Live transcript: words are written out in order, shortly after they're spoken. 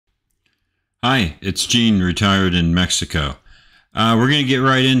Hi, it's Gene, retired in Mexico. We're going to get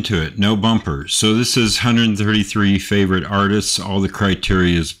right into it. No bumpers. So this is 133 favorite artists. All the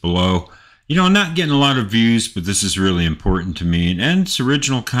criteria is below. I'm not getting a lot of views, but this is really important to me, and it's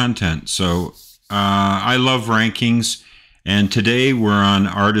original content. So I love rankings, and today we're on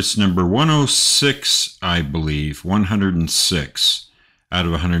artist number 106, I believe, 106 out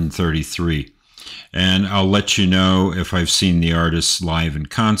of 133. And I'll let you know if I've seen the artist live in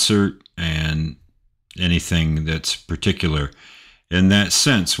concert and anything that's particular in that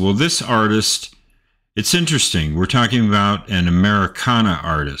sense. Well, this artist, it's interesting. We're talking about an Americana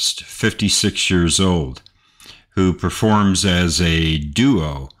artist, 56 years old, who performs as a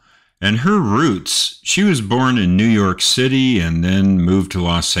duo. And her roots, she was born in New York City and then moved to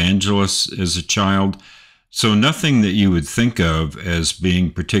Los Angeles as a child. So nothing that you would think of as being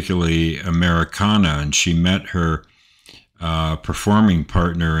particularly Americana. And she met her performing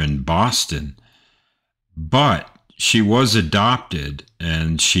partner in Boston. But she was adopted,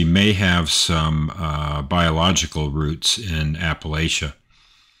 and she may have some biological roots in Appalachia.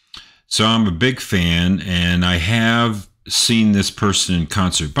 So I'm a big fan, and I have seen this person in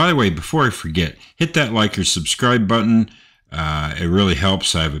concert. By the way, before I forget, hit that like or subscribe button. It really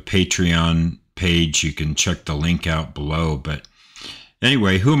helps. I have a Patreon page. You can check the link out below. But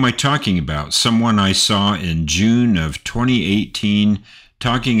anyway, who am I talking about? Someone I saw in June of 2018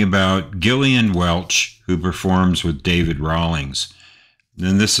 talking about Gillian Welch, who performs with David Rawlings.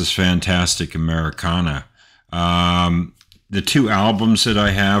 And this is fantastic Americana. The two albums that I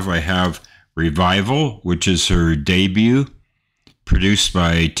have Revival, which is her debut, produced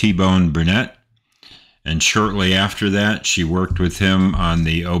by T-Bone Burnett. And shortly after that, she worked with him on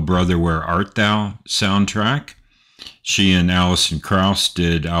the Oh Brother, Where Art Thou soundtrack. She and Alison Krauss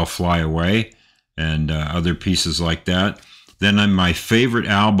did I'll Fly Away and other pieces like that. Then my favorite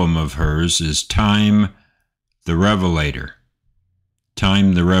album of hers is Time the Revelator.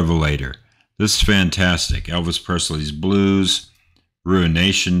 Time the Revelator. This is fantastic. Elvis Presley's Blues,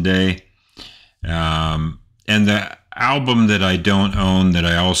 Ruination Day. And the album that I don't own that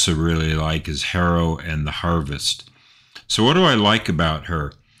I also really like is Harrow and the Harvest. So what do I like about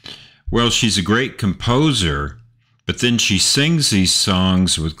her? Well, she's a great composer, but then she sings these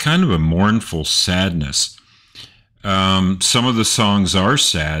songs with kind of a mournful sadness. Some of the songs are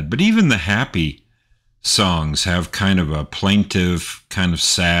sad, but even the happy songs have kind of a plaintive, kind of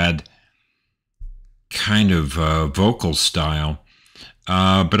sad, kind of vocal style.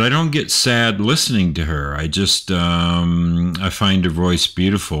 But I don't get sad listening to her. I just, I find her voice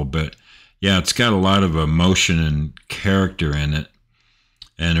beautiful. But yeah, it's got a lot of emotion and character in it.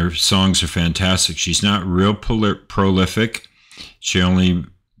 And her songs are fantastic. She's not real prolific. She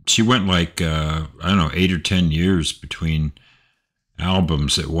went like, I don't know, 8 or 10 years between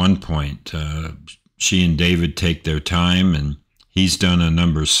albums at one point. She and David take their time, and he's done a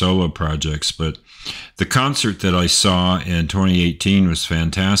number of solo projects. But the concert that I saw in 2018 was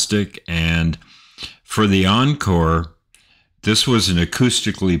fantastic. And for the encore, this was an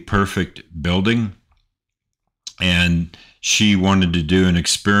acoustically perfect building. And she wanted to do an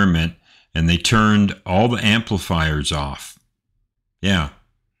experiment, and they turned all the amplifiers off. Yeah.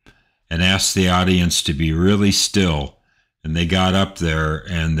 And asked the audience to be really still. And they got up there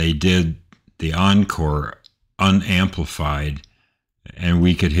and they did the encore unamplified, and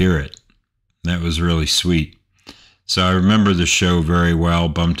we could hear it. That was really sweet. So I remember the show very well,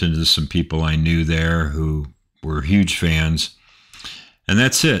 bumped into some people I knew there who were huge fans. And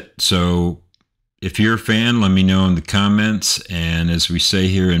that's it. So if you're a fan, let me know in the comments. And as we say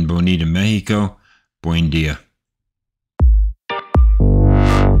here in Bonita, Mexico, buen dia.